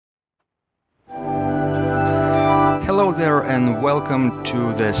Hello there and welcome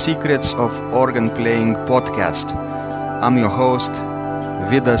to the Secrets of Organ Playing podcast. I'm your host,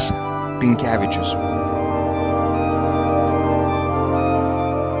 Vidas Pinkevičius.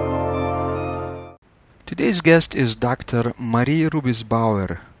 Today's guest is Dr. Marie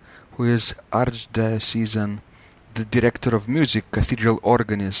Rubis-Bauer, who is Archdiocesan, the Director of Music, Cathedral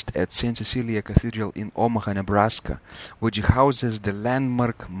Organist at St. Cecilia Cathedral in Omaha, Nebraska, which houses the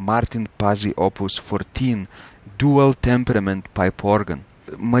landmark Martin Pazzi Opus 14 dual temperament pipe organ.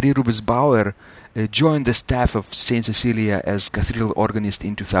 Marie Rubis-Bauer joined the staff of St. Cecilia as Cathedral Organist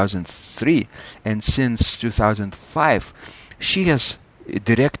in 2003, and since 2005 she has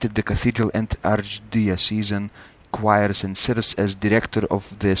directed the Cathedral and Archdiocesan choirs and serves as director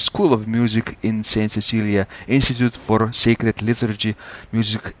of the School of Music in St. Cecilia Institute for Sacred Liturgy,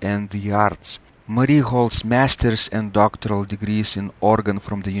 Music and the Arts. Marie holds master's and doctoral degrees in organ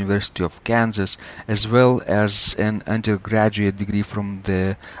from the University of Kansas, as well as an undergraduate degree from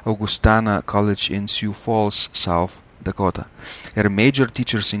the Augustana College in Sioux Falls, South Dakota. Her major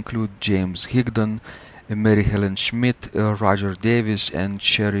teachers include James Higdon, Mary Helen Schmidt, Roger Davis, and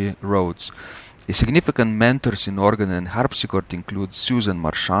Sherry Rhodes. Significant mentors in organ and harpsichord include Susan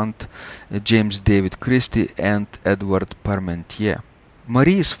Marchant, James David Christie, and Edward Parmentier.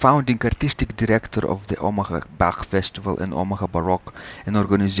 Marie is founding artistic director of the Omaha Bach Festival and Omaha Baroque, an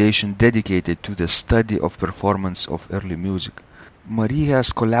organization dedicated to the study of performance of early music. Marie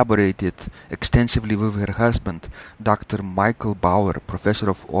has collaborated extensively with her husband, Dr. Michael Bauer, professor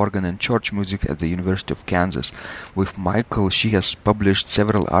of organ and church music at the University of Kansas. With Michael, she has published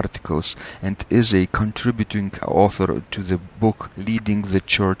several articles and is a contributing author to the book Leading the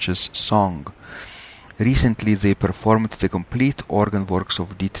Church's Song. Recently, they performed the complete organ works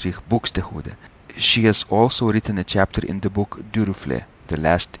of Dietrich Buxtehude. She has also written a chapter in the book Duruflé, The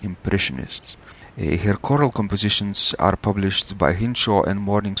Last Impressionists. Her choral compositions are published by Hinshaw and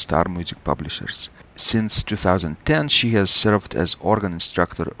Morning Star Music Publishers. Since 2010, she has served as organ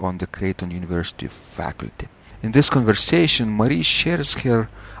instructor on the Creighton University faculty. In this conversation, Marie shares her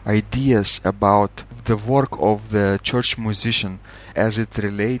ideas about the work of the church musician as it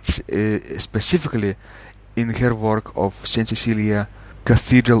relates specifically in her work of St. Cecilia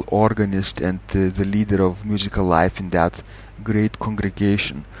Cathedral Organist and the leader of musical life in that great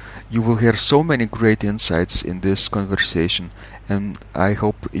congregation. You will hear so many great insights in this conversation, and I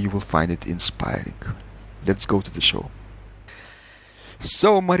hope you will find it inspiring. Let's go to the show.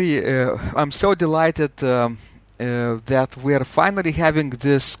 So, Marie, I'm so delighted that we are finally having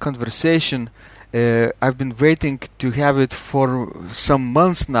this conversation. I've been waiting to have it for some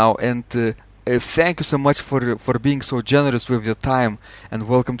months now, and thank you so much for being so generous with your time, and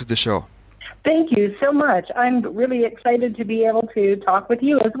welcome to the show. Thank you so much. I'm really excited to be able to talk with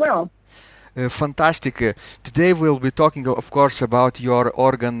you as well. Fantastic. Today we'll be talking, of course, about your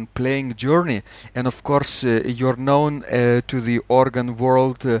organ playing journey, and of course you're known to the organ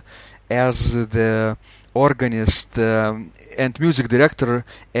world as the organist and music director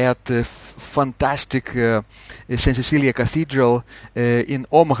at fantastic St. Cecilia Cathedral in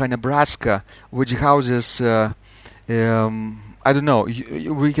Omaha, Nebraska, which houses I don't know.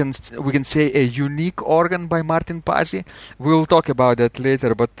 We can say a unique organ by Martin Pazzi. We'll talk about that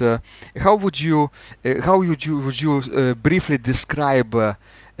later. But how would you briefly describe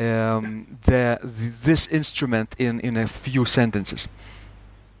this instrument in a few sentences?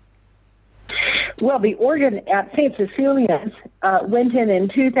 Well, the organ at St. Cecilia's went in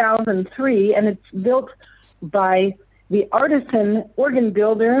 2003, and it's built by the artisan organ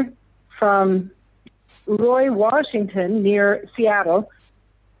builder from Roy, Washington, near Seattle,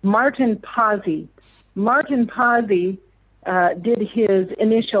 Martin Pazzi. Martin Pazzi did his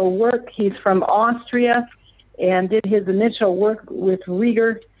initial work. He's from Austria and did his initial work with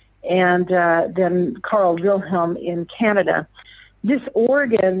Rieger and then Carl Wilhelm in Canada. This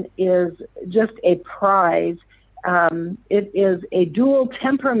organ is just a prize. It is a dual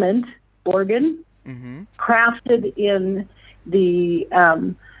temperament organ, crafted in the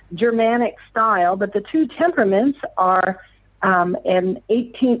Germanic style, but the two temperaments are an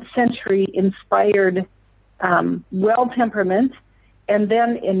 18th century inspired well temperament, and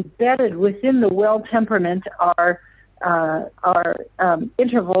then embedded within the well temperament are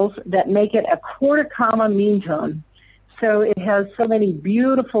intervals that make it a quarter comma mean tone. So it has so many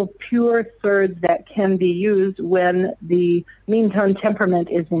beautiful pure thirds that can be used when the mean tone temperament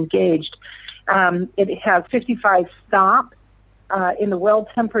is engaged. It has 55 stops in the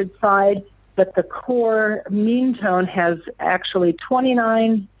well-tempered side, but the core mean tone has actually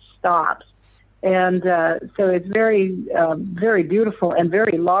 29 stops. And so it's very, very beautiful and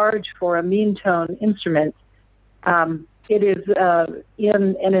very large for a mean tone instrument. It is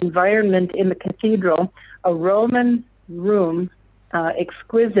in an environment in the cathedral, a Roman room,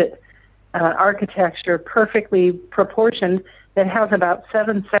 exquisite architecture, perfectly proportioned, that has about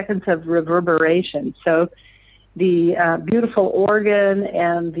 7 seconds of reverberation. So the beautiful organ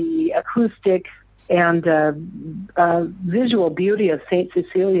and the acoustic and visual beauty of St.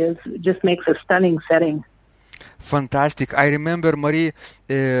 Cecilia's just makes a stunning setting. Fantastic. I remember, Marie,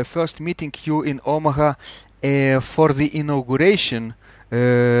 first meeting you in Omaha for the inauguration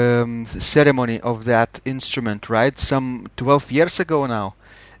ceremony of that instrument, right? Some 12 years ago now.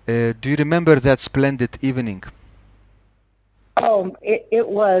 Do you remember that splendid evening? Oh, it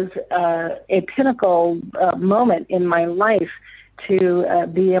was a pinnacle moment in my life to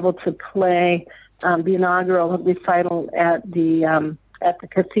be able to play the inaugural recital at the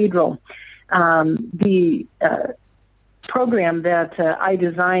cathedral. The program that I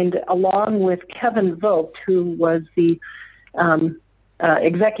designed along with Kevin Vogt, who was the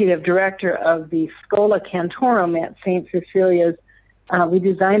executive director of the Schola Cantorum at St. Cecilia's, we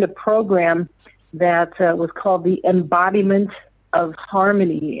designed a program that was called the Embodiment of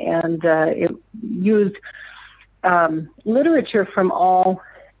Harmony, and it used literature from all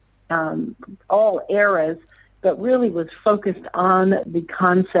eras, but really was focused on the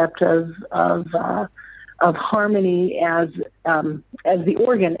concept of harmony as the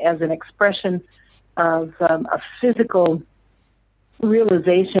organ, as an expression of a physical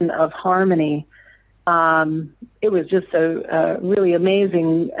realization of harmony. It was just a really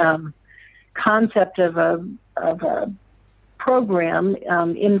amazing concept of a program,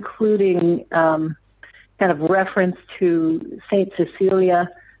 including kind of reference to Saint Cecilia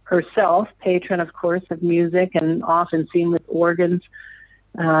herself, patron, of course, of music, and often seen with organs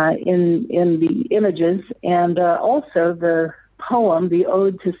in the images, and also the poem, the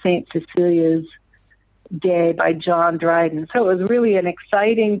Ode to Saint Cecilia's Day by John Dryden. So it was really an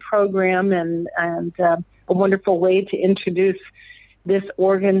exciting program and a wonderful way to introduce this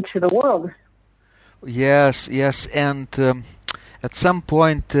organ to the world. Yes, and at some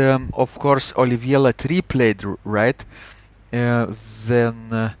point, of course, Olivier Latry played, right?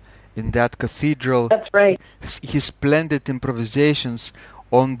 Then in that cathedral. That's right. His splendid improvisations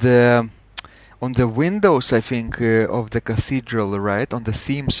on the windows, I think, of the cathedral, right? On the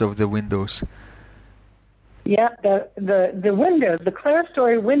themes of the windows. Yeah, the windows, the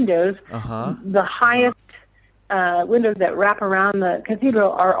clerestory windows, the highest windows that wrap around the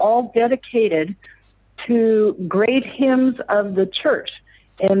cathedral are all dedicated to great hymns of the church,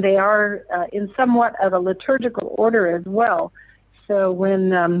 and they are in somewhat of a liturgical order as well. So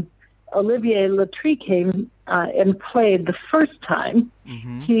when Olivier Latry came and played the first time,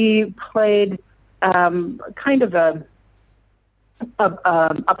 he played kind of a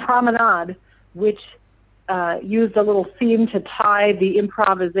promenade, which used a little theme to tie the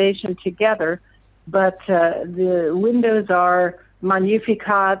improvisation together. But the windows are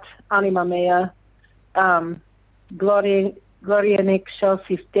Magnificat, Anima Mea, Gloria in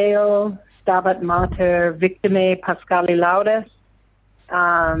excelsis Deo, Stabat Mater, Victimae Pascali Laudes,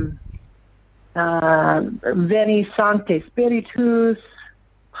 Veni Sancte Spiritus,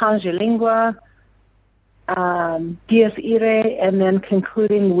 Pange Lingua, Dies Irae, and then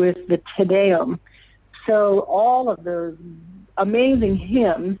concluding with the Te Deum. So all of those amazing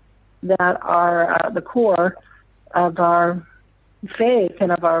hymns that are the core of our faith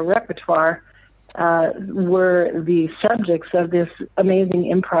and of our repertoire were the subjects of this amazing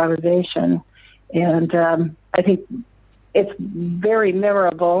improvisation. And I think it's very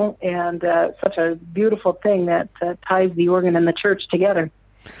memorable and such a beautiful thing that ties the organ and the church together.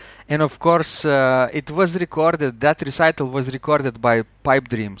 And of course, it was recorded, that recital was recorded by Pipe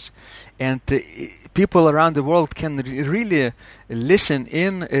Dreams. And people around the world can really listen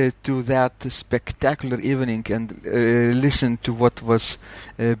in to that spectacular evening and listen to what was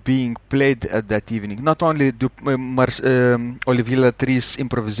being played at that evening. Not only Olivier Latry's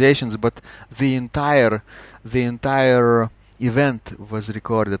improvisations, but the entire event was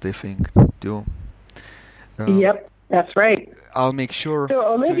recorded, I think, too. Yep, that's right. I'll make sure. So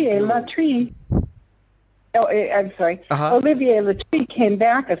Olivier Latry. Oh, I'm sorry. Olivier Latry came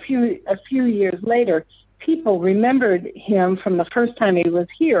back a few years later. People remembered him from the first time he was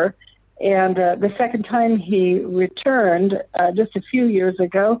here, and the second time he returned just a few years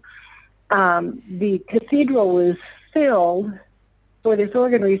ago. The cathedral was filled for this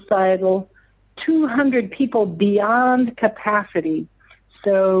organ recital, 200 people beyond capacity.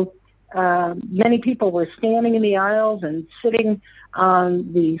 So many people were standing in the aisles and sitting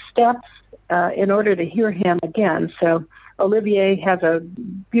on the steps in order to hear him again. So Olivier has a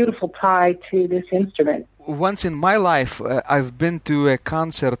beautiful tie to this instrument, once in my life, I've been to a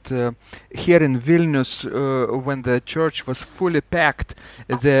concert here in Vilnius when the church was fully packed.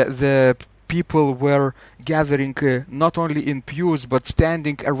 The people were gathering not only in pews but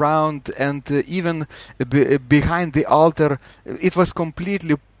standing around and even behind the altar. It was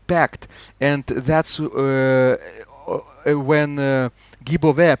completely packed, and that's when Guy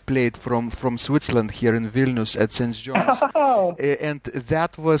Beauvais played from Switzerland here in Vilnius at St. John's. Oh. And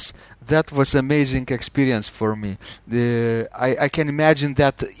that was amazing experience for me. I can imagine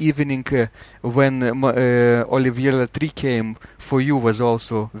that evening when Olivier Latry came for you was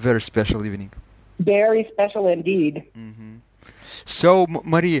also very special evening. Very special indeed. Mm-hmm. So,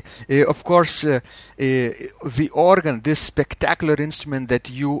 Marie, of course, the organ, this spectacular instrument that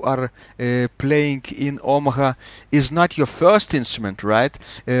you are playing in Omaha, is not your first instrument, right?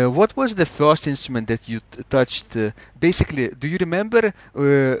 What was the first instrument that you touched? Basically, do you remember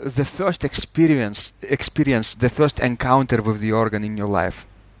the first experience, the first encounter with the organ in your life?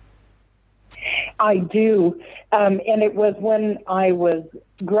 I do, and it was when I was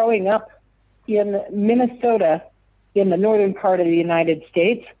growing up in Minnesota, in the northern part of the United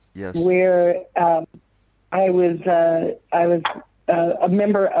States, yes, where I was a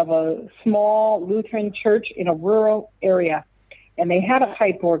member of a small Lutheran church in a rural area, and they had a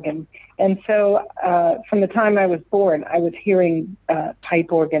pipe organ. And so from the time I was born, I was hearing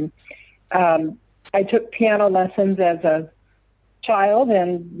pipe organ. I took piano lessons as a child,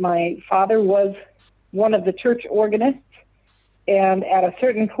 and my father was one of the church organists. And at a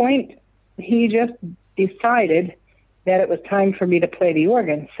certain point, he just decided that it was time for me to play the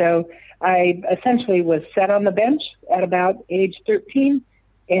organ. So I essentially was set on the bench at about age 13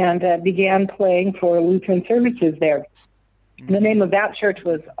 and began playing for Lutheran services there. Mm-hmm. The name of that church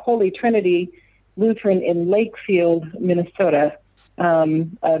was Holy Trinity Lutheran in Lakefield, Minnesota,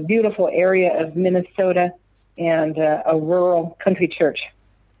 a beautiful area of Minnesota and a rural country church.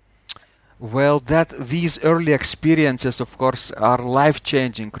 Well, these early experiences, of course, are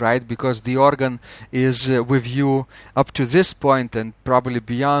life-changing, right? Because the organ is with you up to this point and probably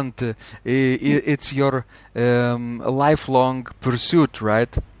beyond. It's your lifelong pursuit,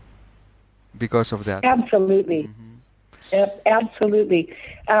 right? Because of that. Absolutely. Mm-hmm. Absolutely.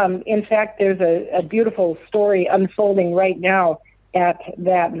 In fact, there's a beautiful story unfolding right now at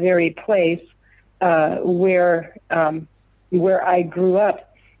that very place where I grew up.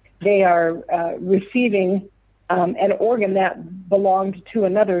 They are receiving an organ that belonged to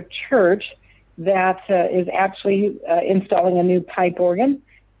another church that is actually installing a new pipe organ,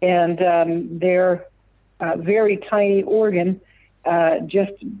 and their very tiny organ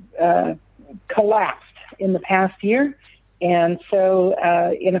just collapsed in the past year. And so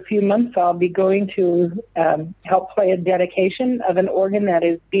in a few months, I'll be going to help play a dedication of an organ that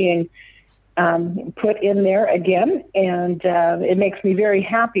is being put in there again, and it makes me very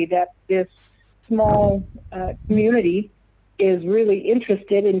happy that this small community is really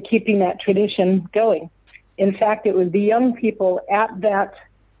interested in keeping that tradition going. In fact, it was the young people at that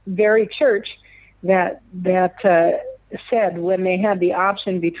very church that said when they had the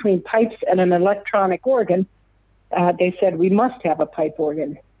option between pipes and an electronic organ, they said, we must have a pipe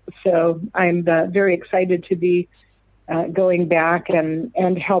organ. So I'm very excited to be going back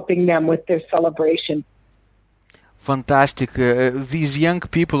and helping them with their celebration. Fantastic. These young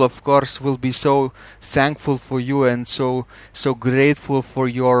people, of course, will be so thankful for you and so grateful for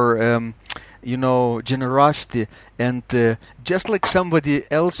your, generosity. And just like somebody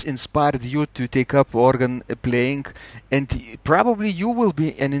else inspired you to take up organ playing, and probably you will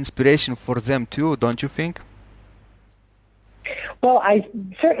be an inspiration for them too, don't you think? Well, I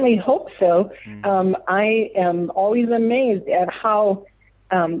certainly hope so. I am always amazed at how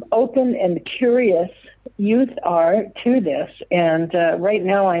open and curious youth are to this. And right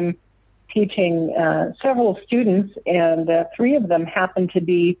now I'm teaching several students, and 3 of them happen to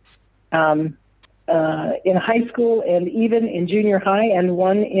be in high school and even in junior high, and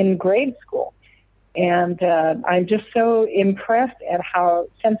 1 in grade school. And I'm just so impressed at how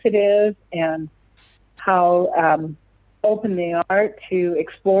sensitive and how open they are to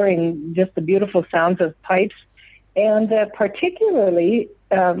exploring just the beautiful sounds of pipes. And particularly,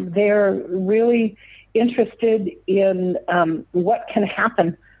 they're really interested in what can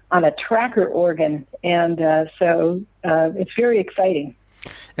happen on a tracker organ. And so it's very exciting.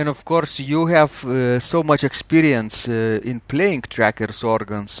 And of course, you have so much experience in playing trackers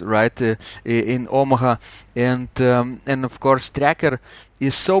organs, right? In Omaha, and of course, tracker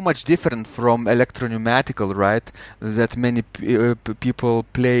is so much different from electro-pneumatical, right? That many people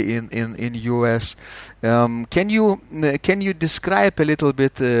play in US. Can you describe a little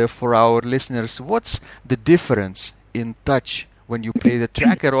bit for our listeners what's the difference in touch when you play the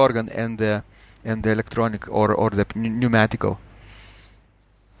tracker organ and the electronic or the pneumatical?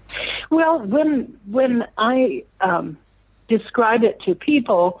 Well, when I describe it to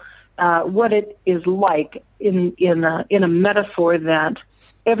people, what it is like in a metaphor that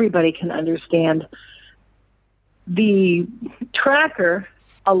everybody can understand, the tracker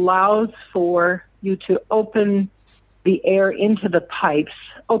allows for you to open the air into the pipes,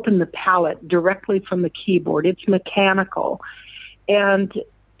 open the palate directly from the keyboard. It's mechanical, and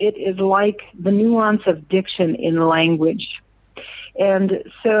it is like the nuance of diction in language. And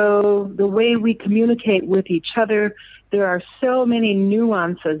so the way we communicate with each other, there are so many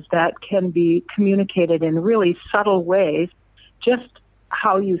nuances that can be communicated in really subtle ways. Just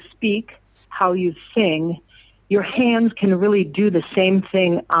how you speak, how you sing, your hands can really do the same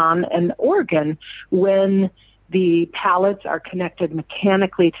thing on an organ when the pallets are connected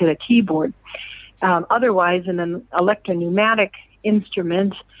mechanically to the keyboard. Otherwise, in an electro-pneumatic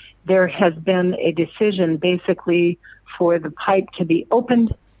instrument, there has been a decision basically for the pipe to be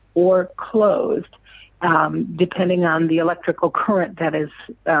opened or closed, depending on the electrical current that is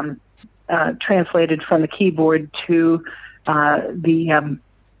translated from the keyboard to to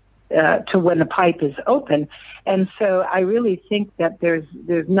when the pipe is open. And so I really think that there's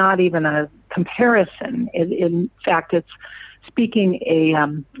not even a comparison. In fact, it's speaking a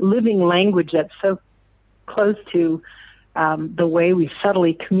living language that's so close to the way we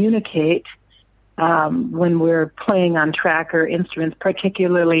subtly communicate when we're playing on tracker instruments,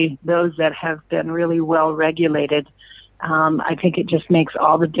 particularly those that have been really well regulated. I think it just makes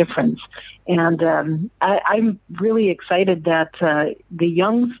all the difference. And I'm really excited that the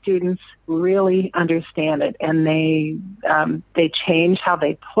young students really understand it, and they change how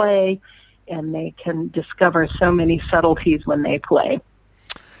they play, and they can discover so many subtleties when they play.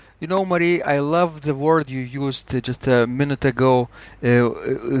 You know, Marie, I love the word you used just a minute ago.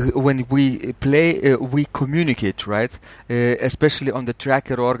 When we play, we communicate, right? Especially on the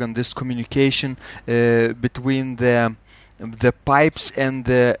tracker organ, this communication between the pipes and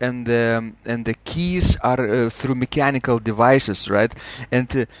the keys are through mechanical devices, right?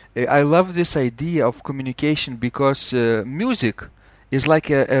 And I love this idea of communication because music is like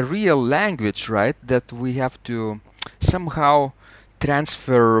a real language, right? That we have to somehow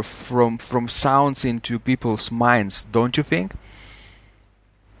transfer from sounds into people's minds, don't you think?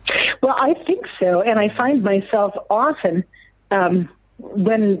 Well, I think so, and I find myself often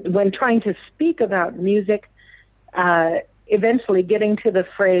when trying to speak about music, eventually getting to the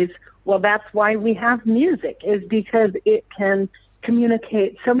phrase, well, that's why we have music, is because it can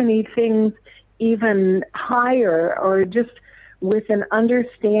communicate so many things even higher, or just with an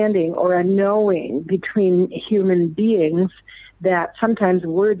understanding or a knowing between human beings that sometimes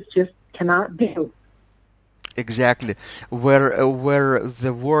words just cannot do. Exactly. Where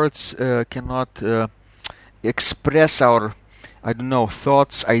the words cannot express our, I don't know,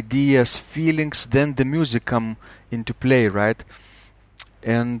 thoughts, ideas, feelings, then the music come into play, right?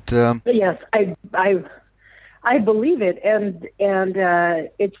 And yes, I believe it, and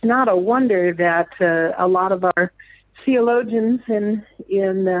it's not a wonder that a lot of our theologians in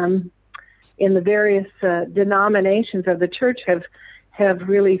the various denominations of the church have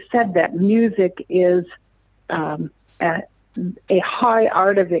really said that music is a high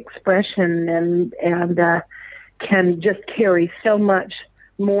art of expression and can just carry so much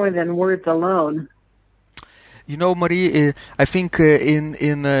more than words alone. You know, Marie, I think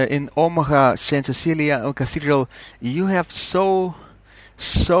in Omaha, St. Cecilia Cathedral, you have so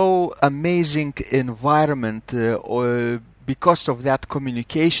amazing environment because of that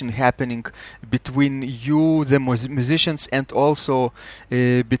communication happening between you, the musicians, and also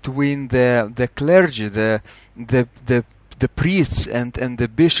between the clergy, the priests and the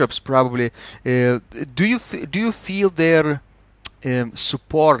bishops, probably. Do you feel their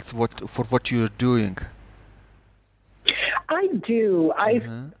support for what you're doing? I do. I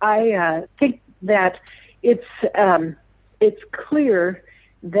think that it's clear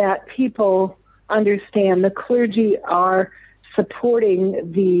that people understand the clergy are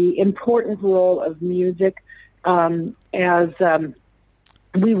supporting the important role of music as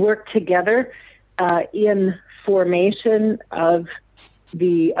we work together in formation of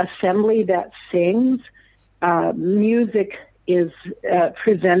the assembly that sings. Music is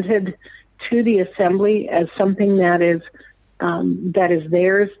presented to the assembly as something that is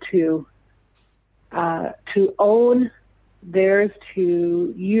theirs to own, theirs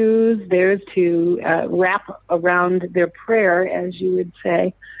to use, theirs to wrap around their prayer, as you would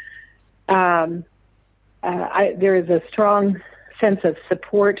say. There is a strong sense of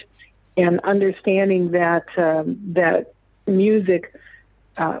support and understanding that that music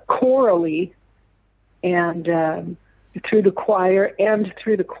chorally and through the choir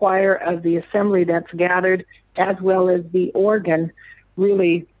of the assembly that's gathered, as well as the organ,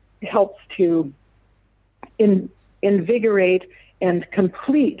 really helps to invigorate and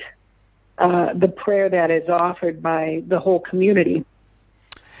complete the prayer that is offered by the whole community.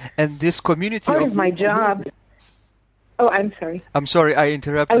 And this community part of my job. Oh, I'm sorry. I'm sorry, I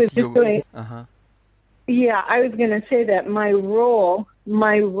interrupted you. I was you. just going. Yeah, I was going to say that my role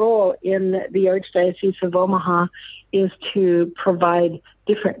in the Archdiocese of Omaha is to provide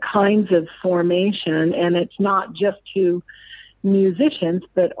different kinds of formation, and it's not just to musicians,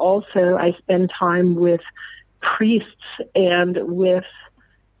 but also I spend time with priests and with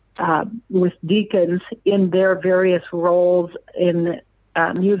deacons in their various roles in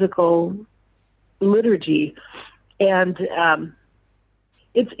musical liturgy. And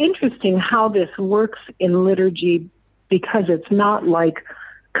it's interesting how this works in liturgy, because it's not like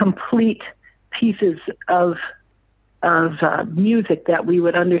complete pieces of music that we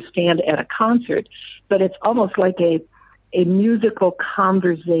would understand at a concert, but it's almost like a musical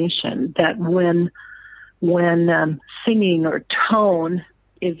conversation that when singing or tone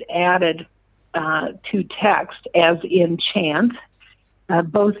is added to text, as in chant,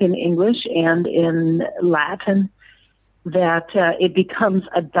 both in English and in Latin, that it becomes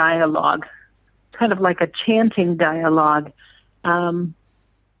a dialogue, kind of like a chanting dialogue. And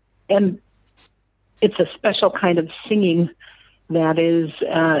it's a special kind of singing that is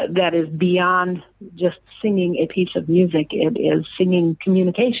beyond just singing a piece of music. It is singing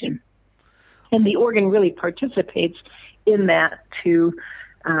communication. And the organ really participates in that to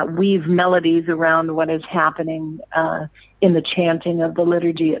weave melodies around what is happening in the chanting of the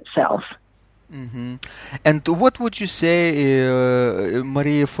liturgy itself. Mm-hmm. And what would you say,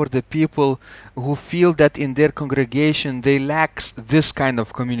 Maria, for the people who feel that in their congregation they lack this kind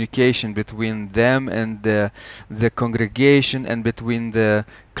of communication between them and the congregation, and between the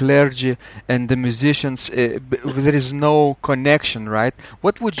clergy and the musicians? There is no connection, right?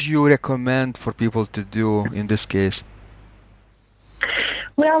 What would you recommend for people to do in this case?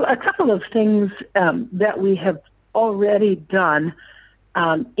 Well, a couple of things that we have already done.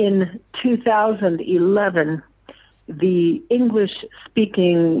 In 2011, the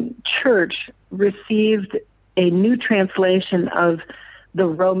English-speaking church received a new translation of the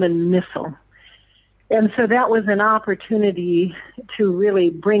Roman Missal. And so that was an opportunity to really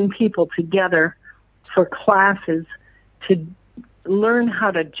bring people together for classes to learn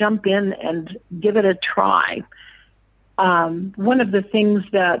how to jump in and give it a try. One of the things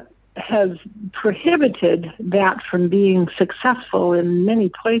that has prohibited that from being successful in many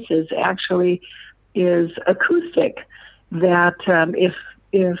places actually is acoustic. That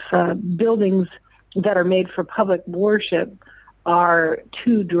if buildings that are made for public worship are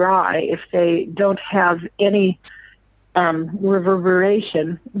too dry, if they don't have any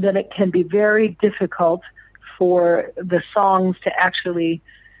reverberation, then it can be very difficult for the songs to actually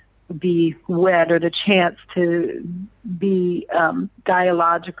be read or the chants to be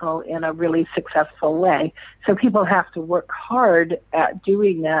dialogical in a really successful way. So people have to work hard at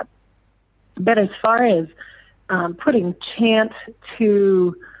doing that. But as far as putting chant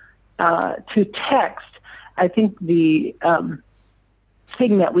to text, I think the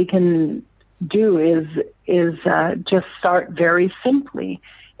thing that we can do is just start very simply.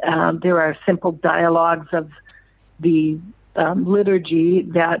 There are simple dialogues of the liturgy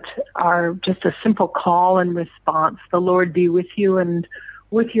that are just a simple call and response. The Lord be with you and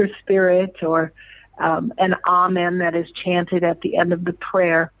with your spirit, or an amen that is chanted at the end of the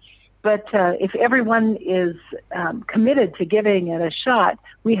prayer. But if everyone is committed to giving it a shot,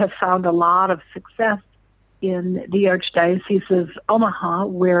 we have found a lot of success in the Archdiocese of Omaha,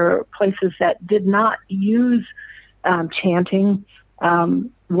 where places that did not use chanting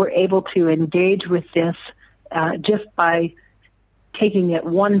were able to engage with this just by taking it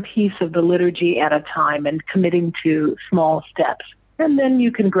one piece of the liturgy at a time and committing to small steps. And then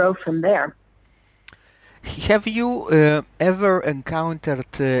you can grow from there. Have you ever encountered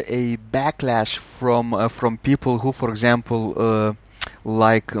a backlash from people who, for example,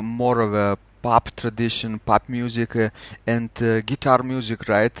 like more of a pop tradition, pop music, and guitar music,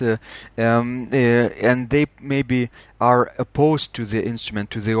 right? And they maybe are opposed to the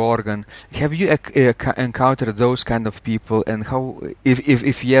instrument, to the organ. Have you encountered those kind of people, and how,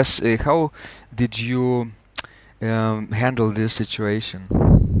 if yes, how did you handle this situation?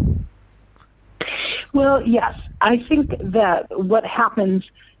 Well, yes. I think that what happens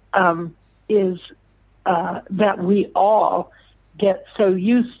is that we all get so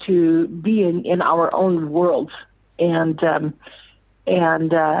used to being in our own worlds, and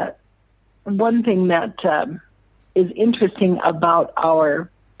one thing that is interesting about our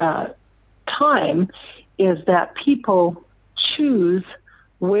time is that people choose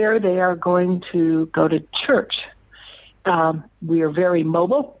where they are going to go to church. We are very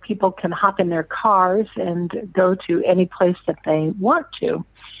mobile. People can hop in their cars and go to any place that they want to.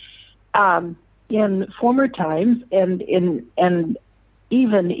 In former times, and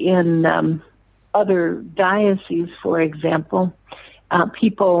even in other dioceses, for example,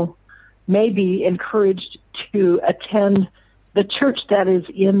 people may be encouraged to attend the church that is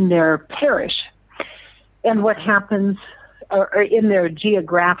in their parish, and what happens, or in their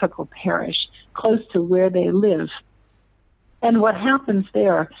geographical parish, close to where they live. And what happens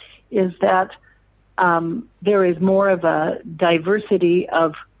there is that there is more of a diversity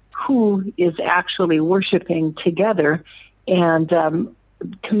of who is actually worshiping together, and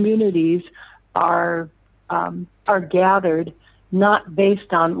communities are gathered not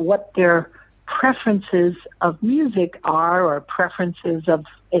based on what their preferences of music are, or preferences of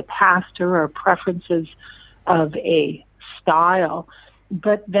a pastor, or preferences of a style,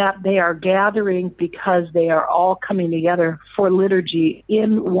 but that they are gathering because they are all coming together for liturgy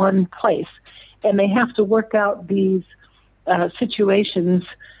in one place. And they have to work out these situations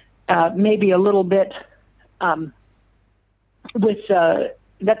maybe a little bit that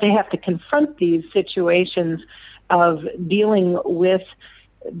they have to confront these situations of dealing with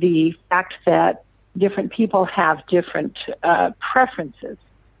the fact that different people have different preferences.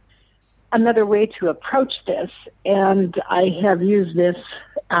 Another way to approach this, and I have used this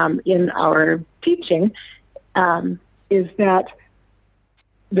in our teaching, is that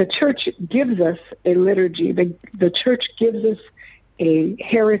the church gives us a liturgy. The church gives us a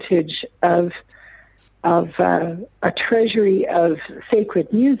heritage of a treasury of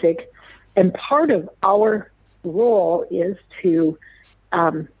sacred music, and part of our role is to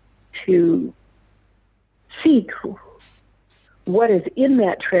seek what is in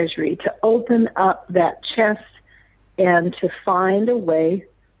that treasury, to open up that chest and to find a way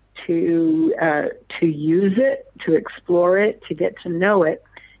to use it, to explore it, to get to know it,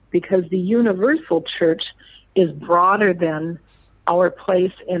 because the universal church is broader than our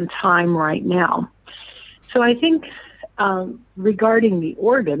place in time right now. So I think regarding the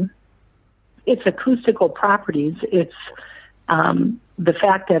organ, its acoustical properties, it's the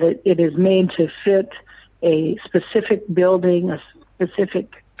fact that it is made to fit a specific building, a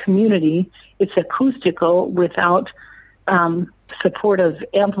specific community. It's acoustical without supportive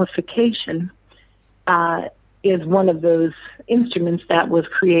amplification, is one of those instruments that was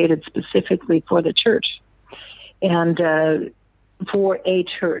created specifically for the church and for a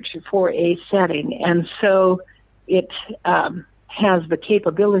church, for a setting. And so it has the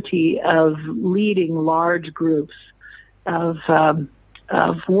capability of leading large groups of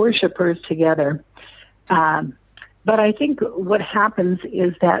worshipers together. But I think what happens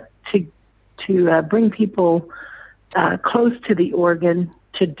is that to bring people close to the organ,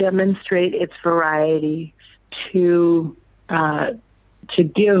 to demonstrate its variety, to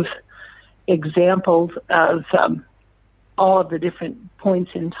give examples of all of the different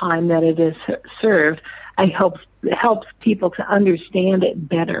points in time that it is served, it helps people to understand it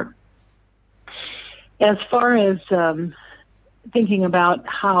better. As far as thinking about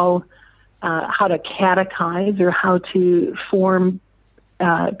how to catechize or how to form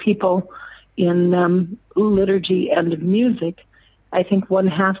people in liturgy and music, I think one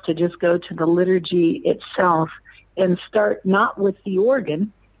has to just go to the liturgy itself and start not with the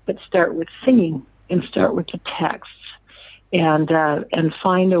organ, but start with singing and start with the texts, and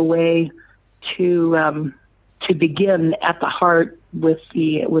find a way to begin at the heart with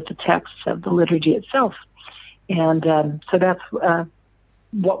the texts of the liturgy itself. And so that's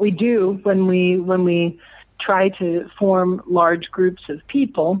what we do when we try to form large groups of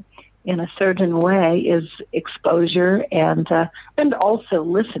people in a certain way, is exposure and also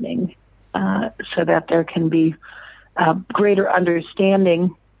listening, so that there can be greater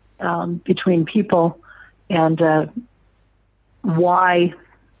understanding between people, and why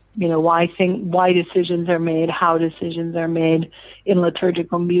why decisions are made, how decisions are made in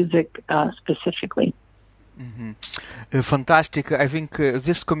liturgical music specifically. Mm-hmm. Fantastic. I think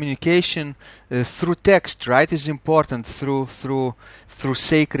this communication through text, right, is important, through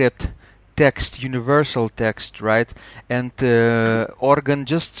sacred text, universal text, right? And organ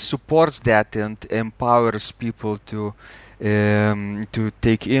just supports that and empowers people to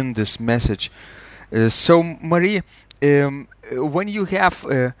take in this message. So, Marie, when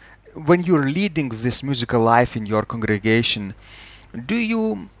you're leading this musical life in your congregation, do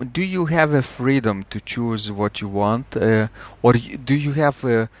you have a freedom to choose what you want, or do you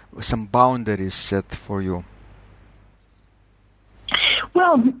have some boundaries set for you?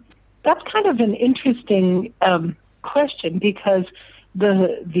 Well, that's kind of an interesting question, because the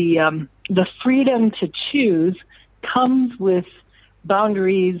freedom to choose comes with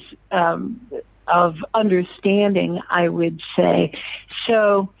boundaries of understanding, I would say.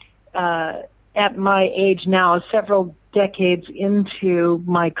 So, at my age now, several decades into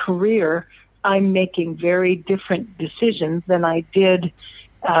my career, I'm making very different decisions than I did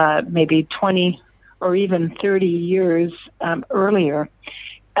maybe 20 or even 30 years earlier.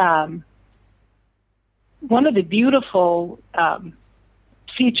 One of the beautiful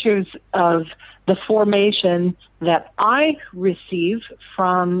features of the formation that I receive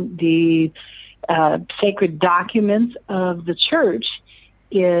from the sacred documents of the church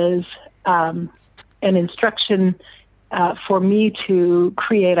is an instruction for me to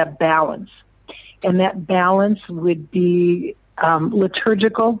create a balance. And that balance would be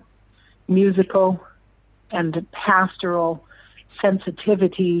liturgical, musical, and pastoral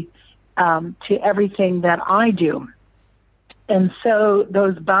sensitivity to everything that I do. And so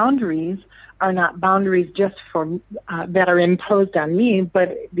those boundaries are not boundaries just for that are imposed on me,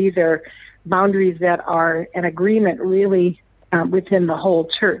 but these are boundaries that are an agreement really within the whole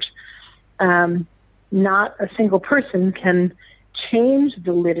church. Not a single person can change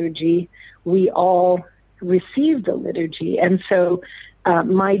the liturgy. We all receive the liturgy. And so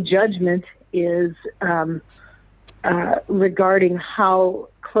my judgment is regarding how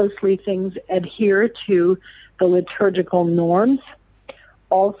closely things adhere to the liturgical norms,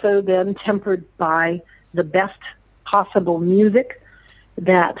 also then tempered by the best possible music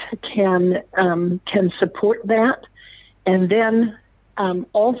that can support that, and then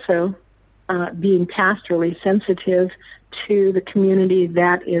also being pastorally sensitive to the community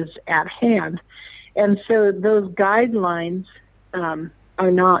that is at hand. And so those guidelines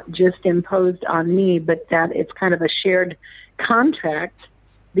are not just imposed on me, but that it's kind of a shared contract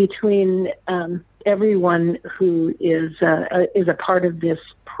between everyone who is a part of this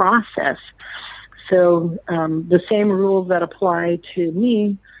process. So the same rules that apply to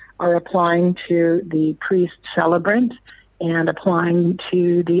me are applying to the priest celebrant and applying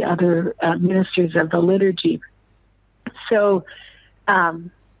to the other ministers of the liturgy. So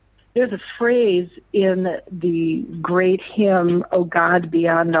there's a phrase in the great hymn, O God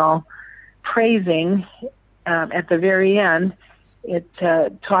Beyond All Praising, at the very end. It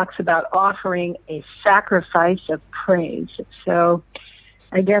talks about offering a sacrifice of praise. So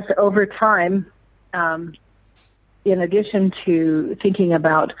I guess over time, in addition to thinking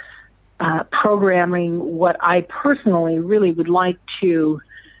about programming what I personally really would like to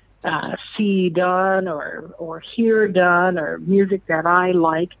see done or hear done, or music that I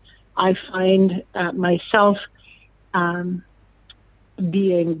like, I find myself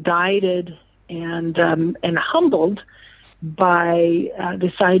being guided and humbled by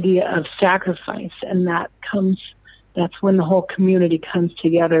this idea of sacrifice, and that's when the whole community comes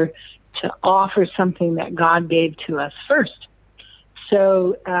together to offer something that God gave to us first.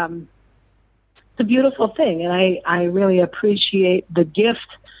 So it's a beautiful thing, and I really appreciate the gift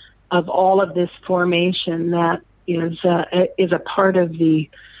of all of this formation that is a part of the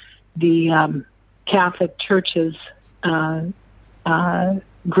Catholic Church's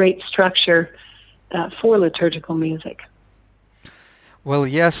great structure for liturgical music. Well,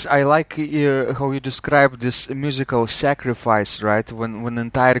 yes, I like how you describe this musical sacrifice, right? When an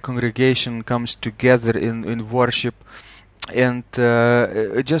entire congregation comes together in worship, and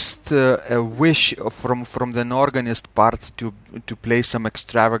just a wish from the organist part to play some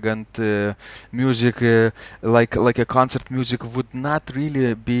extravagant music, like a concert music, would not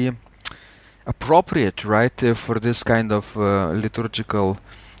really be appropriate, right, for this kind of liturgical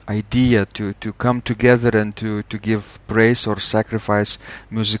idea to come together and to give praise or sacrifice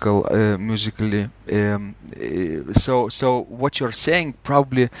musically. So what you're saying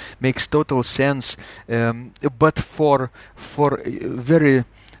probably makes total sense, but for very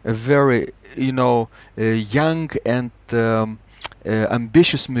young and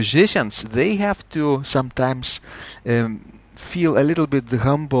ambitious musicians, they have to sometimes feel a little bit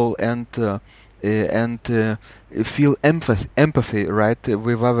humble and feel empathy, right,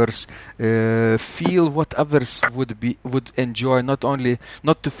 with others, feel what others would enjoy, not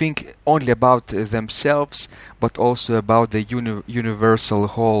to think only about themselves, but also about the universal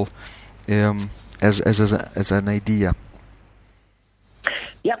whole, as an idea.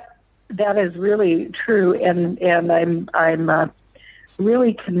 Yep, that is really true, and I'm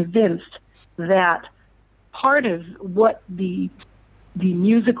really convinced that part of what the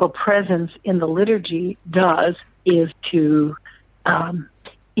musical presence in the liturgy does is to,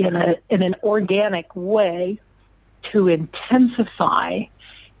 in an organic way, to intensify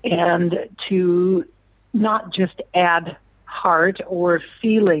and to not just add heart or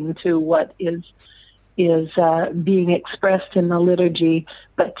feeling to what is being expressed in the liturgy,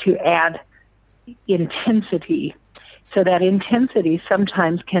 but to add intensity. So that intensity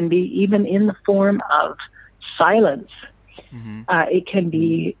sometimes can be even in the form of silence. Mm-hmm. It can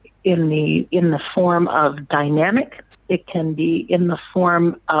be in the form of dynamic. It can be in the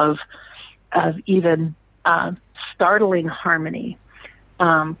form of even startling harmony,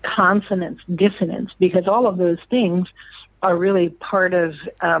 consonance, dissonance, because all of those things are really part of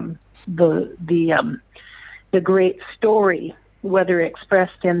the great story, whether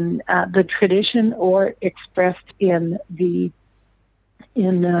expressed in the tradition or expressed in the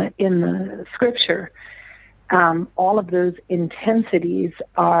scripture. All of those intensities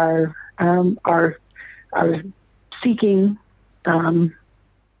are seeking a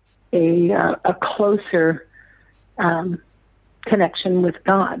closer connection with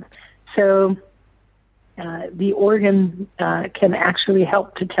God. So the organ can actually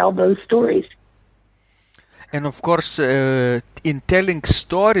help to tell those stories. And of course, in telling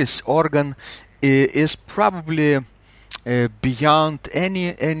stories, organ is probably beyond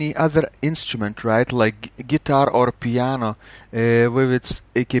any other instrument, right? Like guitar or piano, with its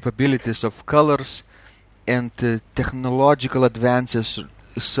capabilities of colors and technological advances.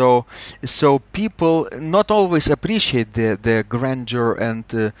 So people not always appreciate the grandeur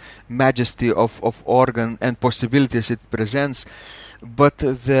and majesty of organ and possibilities it presents. But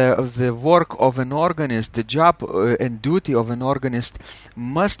the work of an organist, the job and duty of an organist,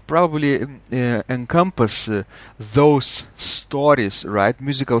 must probably encompass those stories, right?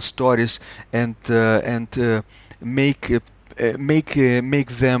 Musical stories, and make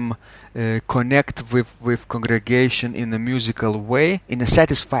them connect with congregation in a musical way, in a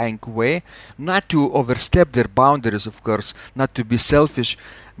satisfying way, not to overstep their boundaries, of course, not to be selfish,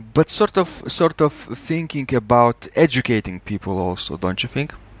 but sort of thinking about educating people also, don't you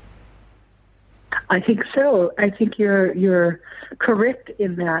think? I think so. I think you're correct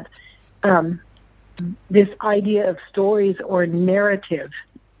in that. This idea of stories or narrative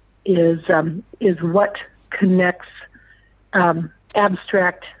is what connects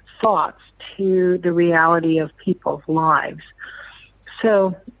abstract thoughts to the reality of people's lives.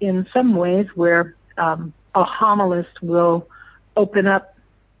 So, in some ways, where a homilist will open up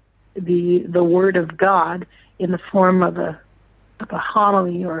the Word of God in the form of a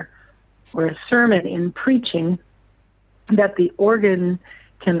homily or a sermon in preaching, that the organ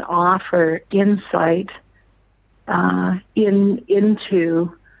can offer insight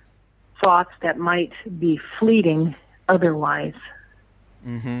into thoughts that might be fleeting otherwise.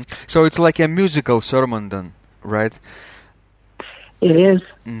 Mm-hmm. So it's like a musical sermon then, right? It is.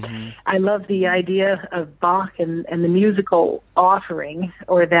 Mm-hmm. I love the idea of Bach and the musical offering,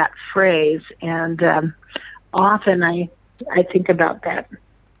 or that phrase, and often I think about that.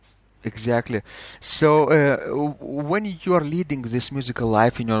 Exactly. So when you are leading this musical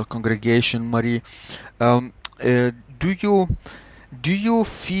life in your congregation, Marie, do you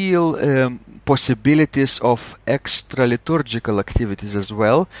feel possibilities of extra liturgical activities as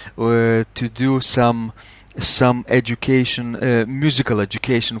well, to do some education, musical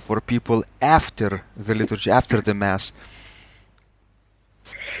education for people after the liturgy, after the Mass?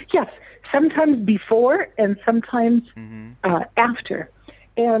 Yes, sometimes before and sometimes after,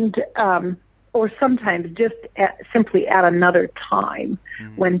 and or sometimes just simply at another time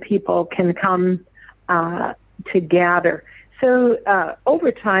when people can come to gather. So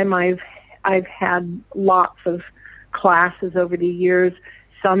over time, I've had lots of classes over the years,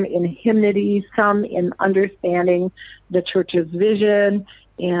 some in hymnody, some in understanding the Church's vision,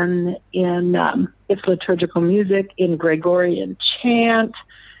 in its liturgical music, in Gregorian chant,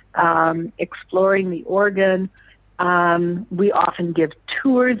 exploring the organ. We often give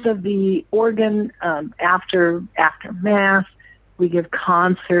tours of the organ after Mass. We give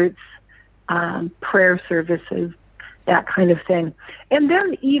concerts, prayer services. that kind of thing. And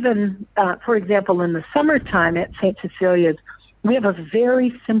then even, for example, in the summertime at St. Cecilia's, we have a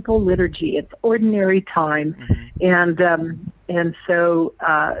very simple liturgy. It's ordinary time, and so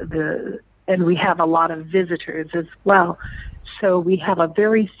and we have a lot of visitors as well. So we have a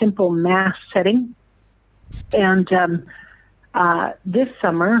very simple Mass setting, and this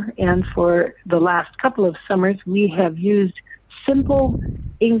summer and for the last couple of summers, we have used simple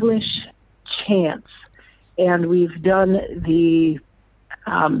English chants, and we've done the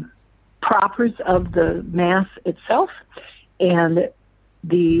propers of the Mass itself. And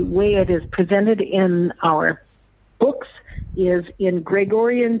the way it is presented in our books is in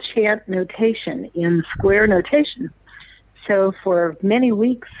Gregorian chant notation, in square notation. So for many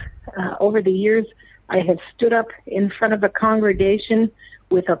weeks over the years, I have stood up in front of a congregation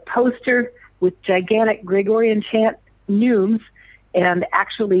with a poster with gigantic Gregorian chant neumes and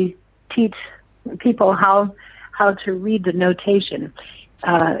actually teach people how to read the notation.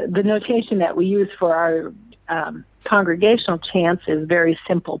 The notation that we use for our congregational chants is very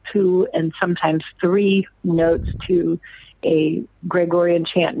simple, 2 and sometimes 3 notes to a Gregorian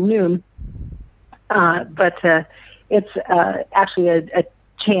chant neume. But it's actually a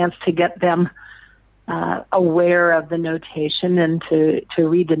chance to get them aware of the notation and to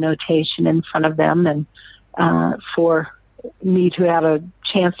read the notation in front of them, and for me to have a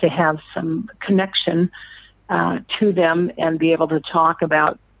chance to have some connection to them and be able to talk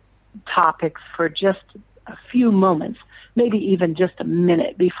about topics for just a few moments, maybe even just a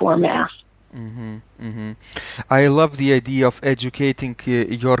minute before Mass. I love the idea of educating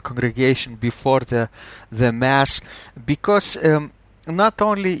your congregation before the Mass, because not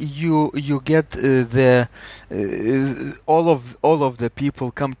only you get all of the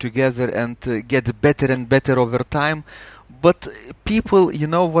people come together and get better and better over time, but people, you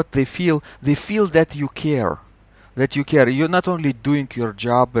know what they feel? They feel that you care. You're not only doing your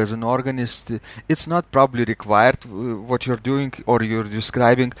job as an organist, it's not probably required what you're doing or you're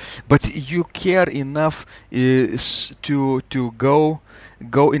describing, but you care enough to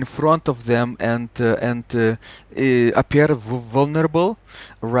go in front of them and appear vulnerable,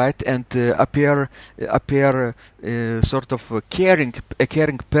 right? And appear sort of a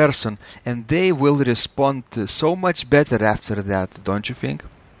caring person, and they will respond so much better after that, don't you think?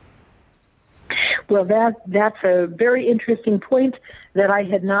 Well, that's a very interesting point that I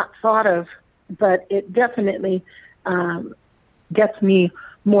had not thought of, but it definitely gets me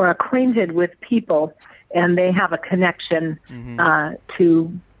more acquainted with people, and they have a connection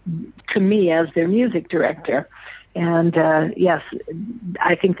to me as their music director. And yes,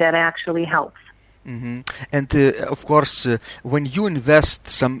 I think that actually helps. And of course, when you invest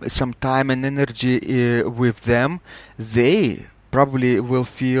some time and energy with them, they probably will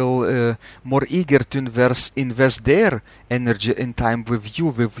feel more eager to invest their energy and time with you,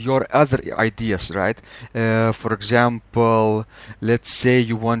 with your other ideas, right? For example, let's say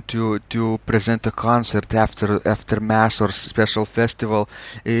you want to present a concert after Mass or special festival.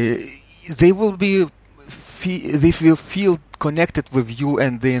 They will feel connected with you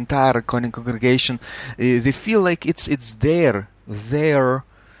and the entire congregation. They feel like it's their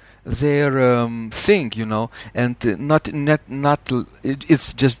thing, you know, and not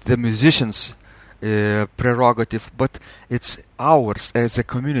it's just the musicians' prerogative, but it's ours as a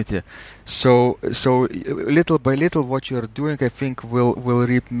community. So little by little, what you're doing, I think, will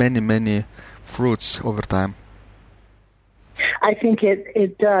reap many fruits over time. I think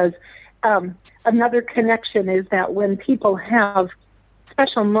it does. Another connection is that when people have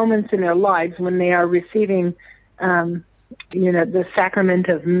special moments in their lives, when they are receiving the sacrament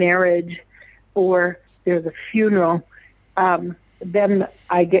of marriage, or there's a funeral, then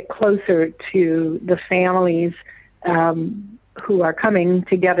I get closer to the families who are coming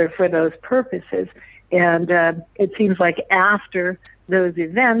together for those purposes. And it seems like after those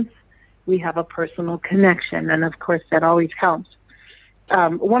events, we have a personal connection, and of course that always helps.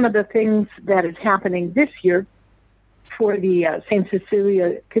 One of the things that is happening this year for the St.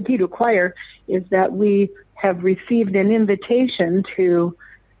 Cecilia Cathedral Choir is that we have received an invitation to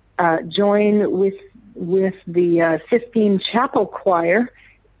join with the Sistine Chapel Choir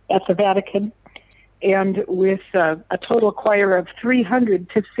at the Vatican, and with a total choir of 300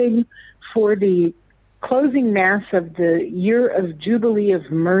 to sing for the closing Mass of the Year of Jubilee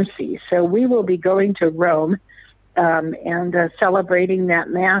of Mercy. So we will be going to Rome and celebrating that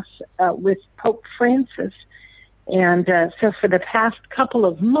Mass with Pope Francis. And so for the past couple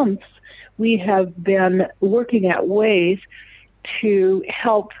of months, we have been working at ways to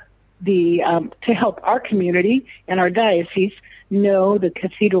help our community and our diocese know the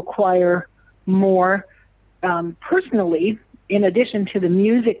Cathedral Choir more, personally, in addition to the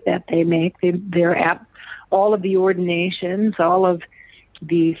music that they make, they're at all of the ordinations, all of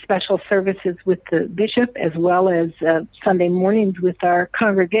the special services with the bishop, as well as Sunday mornings with our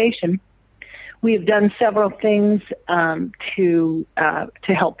congregation. We have done several things to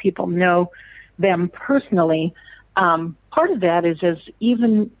help people know them personally. Part of that is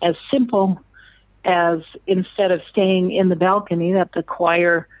even as simple as, instead of staying in the balcony, that the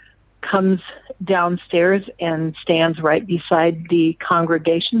choir comes downstairs and stands right beside the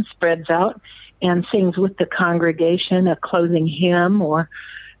congregation, spreads out, and sings with the congregation a closing hymn or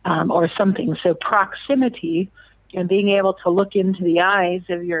something. So proximity and being able to look into the eyes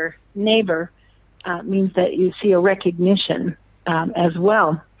of your neighbor means that you see a recognition as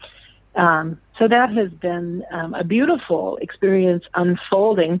well. So that has been a beautiful experience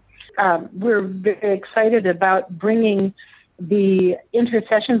unfolding. We're very excited about bringing the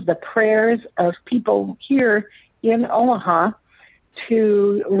intercessions, the prayers of people here in Omaha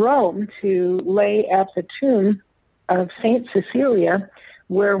to Rome to lay at the tomb of Saint Cecilia,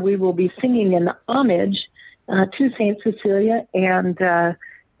 where we will be singing an homage to Saint Cecilia and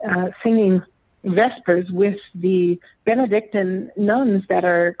singing Vespers with the Benedictine nuns that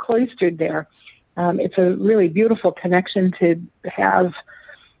are cloistered there. It's a really beautiful connection to have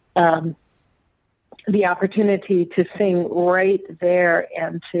the opportunity to sing right there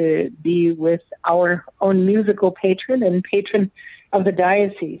and to be with our own musical patron and patron of the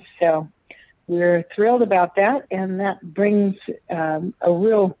diocese. So we're thrilled about that, and that brings a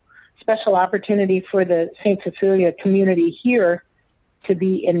real special opportunity for the St. Cecilia community here to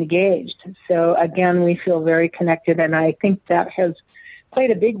be engaged. So again, we feel very connected, and I think that has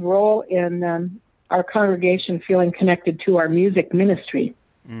played a big role in our congregation feeling connected to our music ministry.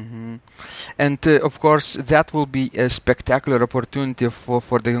 Mm-hmm. And of course, that will be a spectacular opportunity for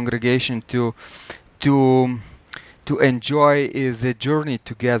the congregation to enjoy the journey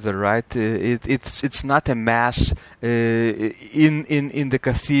together, right? It's not a mass in the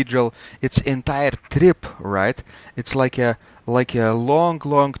cathedral. It's entire trip, right? It's like a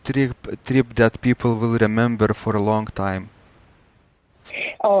long trip that people will remember for a long time.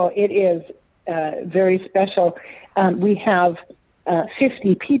 Oh, it is very special. We have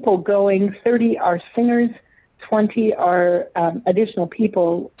 50 people going, 30 are singers, 20 are additional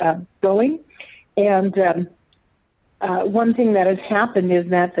people going. And one thing that has happened is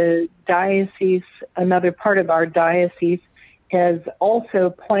that the diocese, another part of our diocese, has also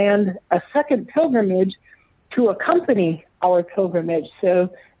planned a second pilgrimage to accompany our pilgrimage. So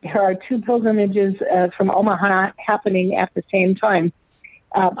there are two pilgrimages from Omaha happening at the same time.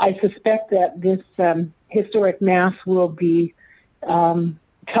 I suspect that this historic Mass will be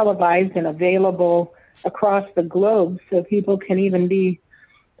televised and available across the globe, so people can even be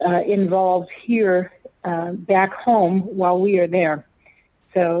involved here back home while we are there.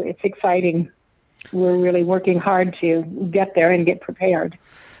 So it's exciting. We're really working hard to get there and get prepared.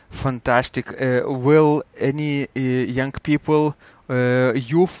 Fantastic. Will any young people,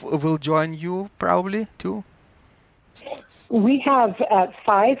 youth will join you probably too? We have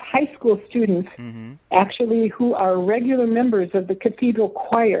 5 high school students, actually, who are regular members of the cathedral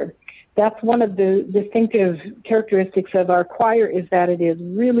choir. That's one of the distinctive characteristics of our choir, is that it is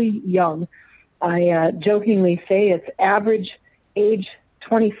really young. I jokingly say it's average age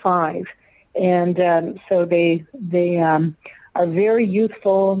 25. And so they are very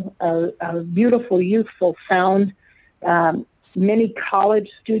youthful, a beautiful, youthful sound. Many college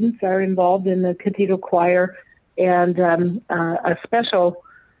students are involved in the cathedral choir. And a special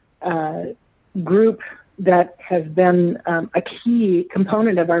group that has been a key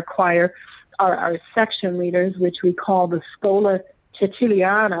component of our choir are our section leaders, which we call the Schola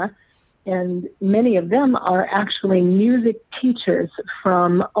Ceciliana. And many of them are actually music teachers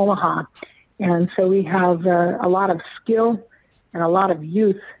from Omaha. And so we have a lot of skill and a lot of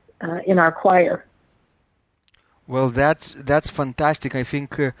youth in our choir. Well, that's fantastic. I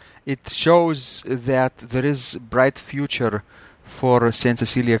think it shows that there is a bright future for St.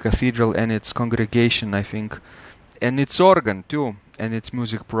 Cecilia Cathedral and its congregation, I think, and its organ too, and its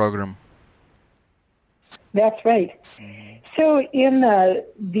music program. That's right. So in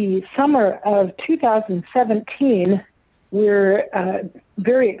the summer of 2017, we're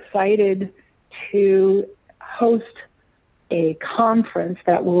very excited to host a conference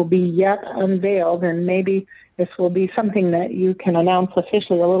that will be yet unveiled, and maybe this will be something that you can announce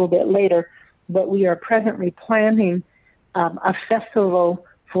officially a little bit later, but we are presently planning a festival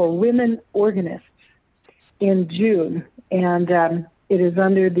for women organists in June, and it is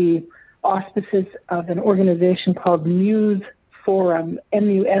under the auspices of an organization called Muse Forum,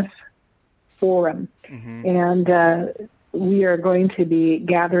 Forum. Mm-hmm. And we are going to be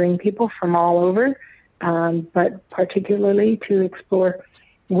gathering people from all over, but particularly to explore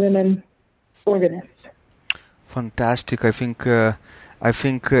women organists. Fantastic. I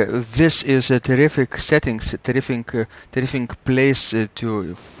think this is a terrific setting, terrific place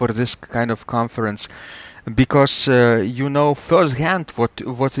for this kind of conference, because you know firsthand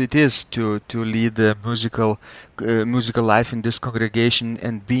what it is to lead a musical life in this congregation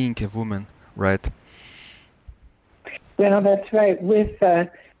and being a woman, right? Well, that's right. With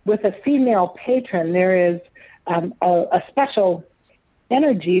a female patron, there is a special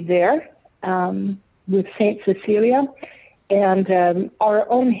energy there with Saint Cecilia, and our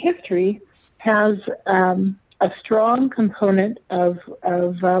own history has a strong component of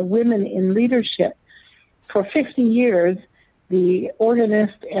women in leadership. For 50 years, the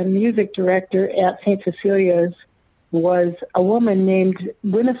organist and music director at Saint Cecilia's was a woman named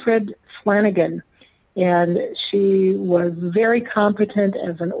Winifred Flanagan. And she was very competent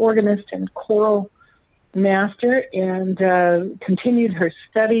as an organist and choral master, and continued her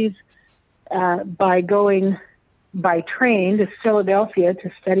studies by train to Philadelphia to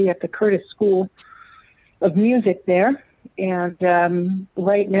study at the Curtis School of Music there. And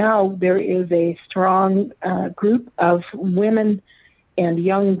right now there is a strong group of women and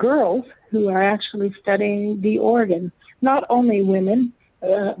young girls who are actually studying the organ. Not only women,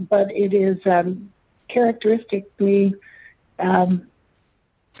 but it is characteristically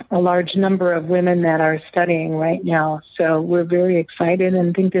a large number of women that are studying right now. So we're very excited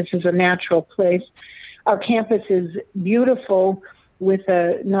and think this is a natural place. Our campus is beautiful with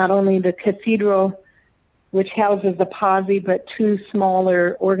not only the cathedral, which houses the Pazzi, but two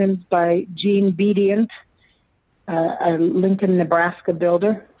smaller organs by Gene Bedient, a Lincoln, Nebraska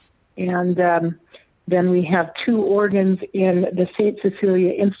builder. And then we have two organs in the St.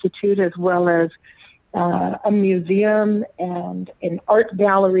 Cecilia Institute, as well as a museum and an art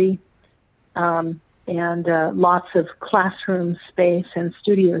gallery, and lots of classroom space and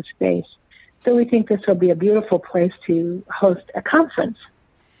studio space. So we think this will be a beautiful place to host a conference.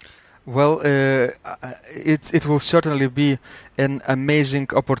 Well, it will certainly be an amazing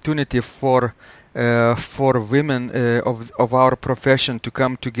opportunity for women of our profession to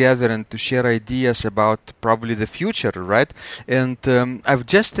come together and to share ideas about probably the future, right? And I've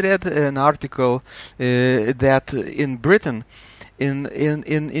just read an article that in Britain, in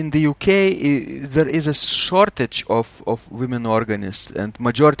the UK, there is a shortage of women organists, and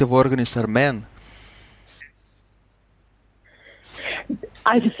majority of organists are men.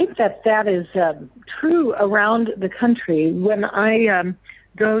 I think that is true around the country. When I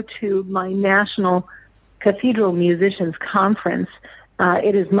go to my National Cathedral Musicians Conference,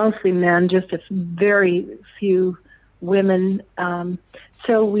 it is mostly men, just a very few women.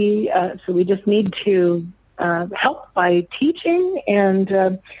 So we just need to help by teaching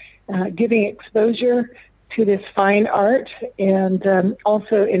and giving exposure to this fine art, and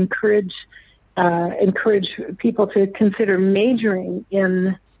also encourage people to consider majoring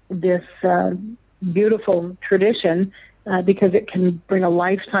in this beautiful tradition, because it can bring a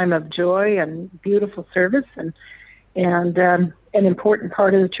lifetime of joy and beautiful service and an important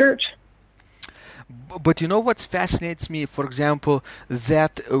part of the church. But you know what fascinates me, for example,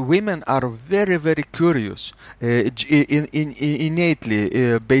 that women are very, very curious,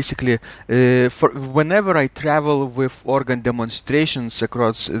 innately, basically. Whenever I travel with organ demonstrations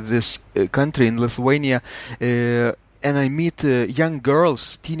across this country in Lithuania, and I meet young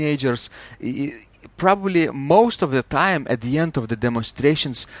girls, teenagers, probably most of the time at the end of the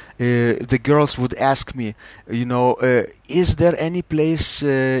demonstrations, the girls would ask me, is there any place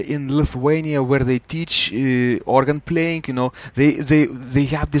in Lithuania where they teach organ playing? They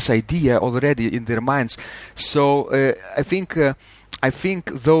have this idea already in their minds. So I think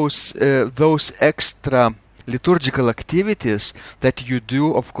those extra liturgical activities that you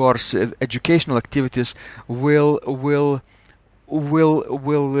do, of course, educational activities, will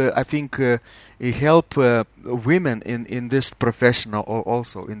I think help women in this profession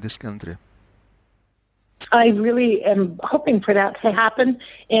also in this country. I really am hoping for that to happen,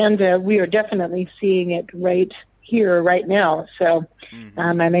 and we are definitely seeing it right here, right now. So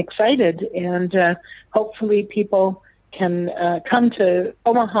I'm excited, and hopefully people can come to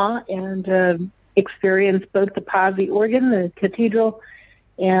Omaha and experience both the Pazzi organ, the cathedral,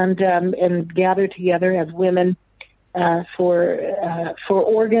 and gather together as women for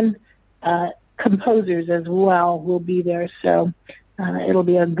organ composers as well will be there. So it'll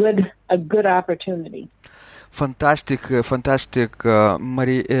be a good opportunity. Fantastic,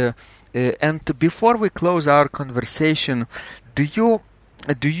 Marie. And before we close our conversation, do you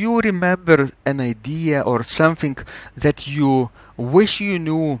do you remember an idea or something that you wish you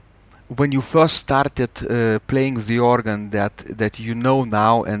knew when you first started playing the organ that you know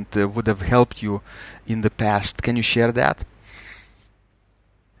now and would have helped you in the past? Can you share that?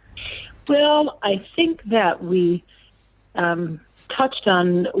 Well, I think that we touched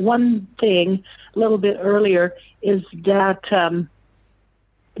on one thing a little bit earlier, is that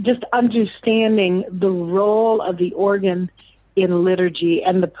just understanding the role of the organ in liturgy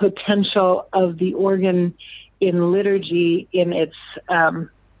and the potential of the organ in liturgy in its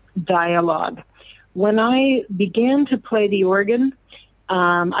dialogue. When I began to play the organ,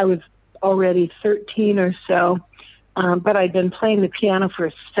 I was already 13 or so, but I'd been playing the piano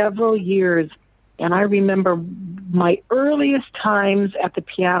for several years, and I remember my earliest times at the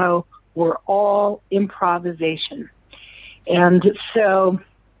piano were all improvisation. And so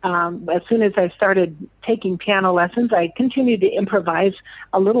as soon as I started taking piano lessons, I continued to improvise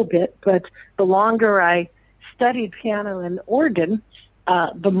a little bit, but the longer I studied piano and organ,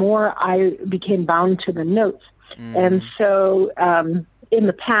 the more I became bound to the notes. And so in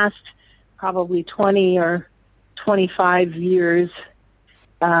the past, probably 20 or 25 years,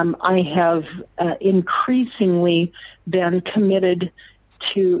 I have increasingly been committed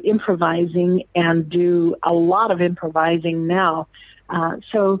to improvising and do a lot of improvising now.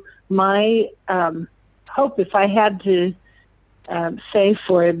 So my hope, if I had to say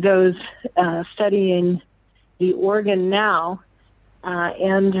for those studying the organ now,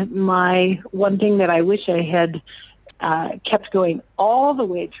 and my one thing that I wish I had kept going all the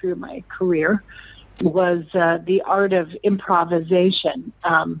way through my career was the art of improvisation,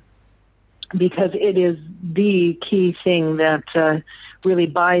 because it is the key thing that really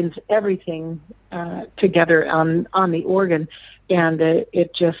binds everything together on the organ. And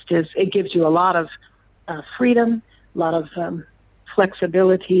it just is, it gives you a lot of freedom, a lot of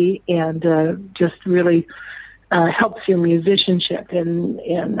flexibility, and just really helps your musicianship in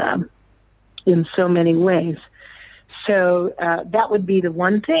so many ways. So that would be the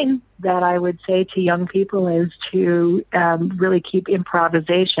one thing that I would say to young people, is to really keep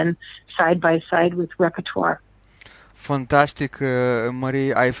improvisation side by side with repertoire. Fantastic,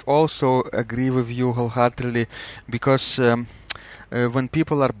 Marie. I also agree with you wholeheartedly, because when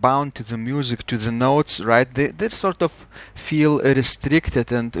people are bound to the music, to the notes, right, they sort of feel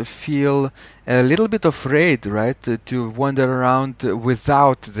restricted and feel a little bit afraid, right, to wander around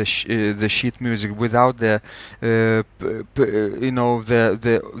without the sheet music, without the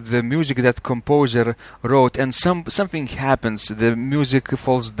the music that composer wrote, and something happens, the music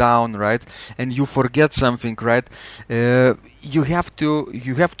falls down, right, and you forget something, right. You have to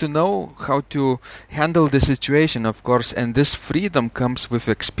know how to handle the situation, of course, and this freedom comes with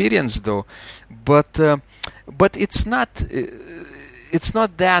experience, though. But it's not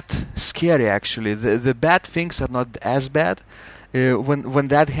that scary, actually. The bad things are not as bad when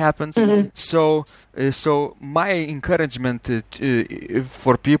that happens. Mm-hmm. So my encouragement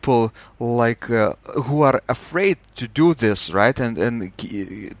for people like who are afraid to do this, right, and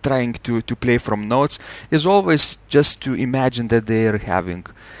trying to play from notes, is always just to imagine that they are having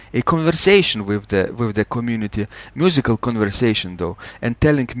a conversation with the community, musical conversation, though, and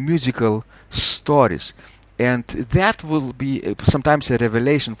telling musical stories. And that will be sometimes a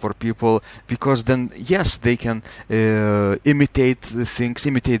revelation for people, because then, yes, they can imitate the things,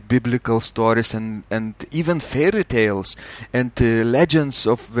 imitate biblical stories and even fairy tales and legends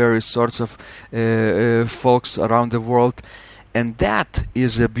of various sorts of folks around the world. And that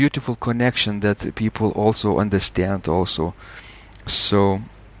is a beautiful connection that people also understand also. So,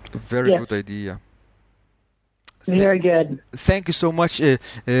 very good idea. Very good. Thank you so much,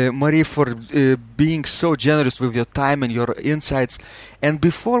 Marie, for being so generous with your time and your insights. And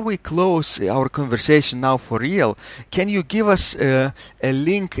before we close our conversation now for real, can you give us a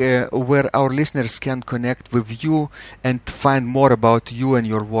link where our listeners can connect with you and find more about you and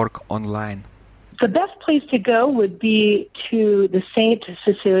your work online? The best place to go would be to the St.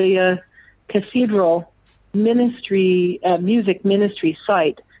 Cecilia Cathedral Ministry, music ministry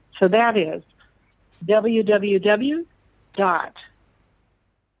site. So that is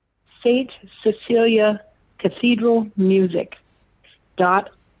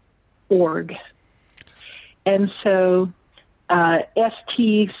www.stceciliacathedralmusic.org. And so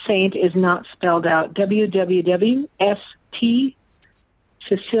ST Saint is not spelled out.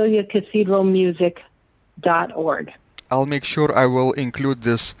 www.stceciliacathedralmusic.org. I'll make sure I will include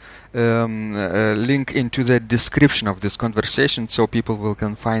this link into the description of this conversation, so people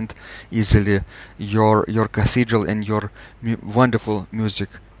can find easily your cathedral and your wonderful music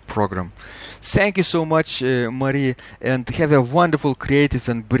program. Thank you so much, Marie, and have a wonderful, creative,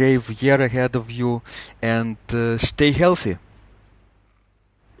 and brave year ahead of you, and stay healthy.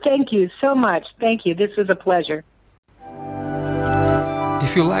 Thank you so much. Thank you. This was a pleasure.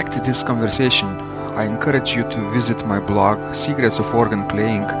 If you liked this conversation, I encourage you to visit my blog, Secrets of Organ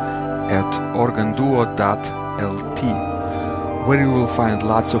Playing, at organduo.lt, where you will find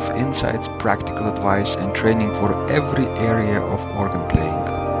lots of insights, practical advice, and training for every area of organ playing.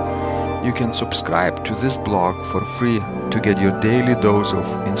 You can subscribe to this blog for free to get your daily dose of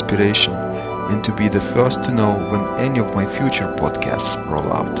inspiration and to be the first to know when any of my future podcasts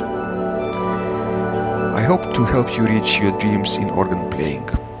roll out. I hope to help you reach your dreams in organ playing.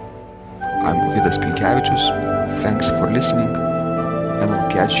 I'm Vidas Pinkevičius. Thanks for listening, and I'll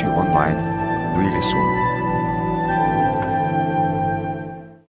catch you online really soon.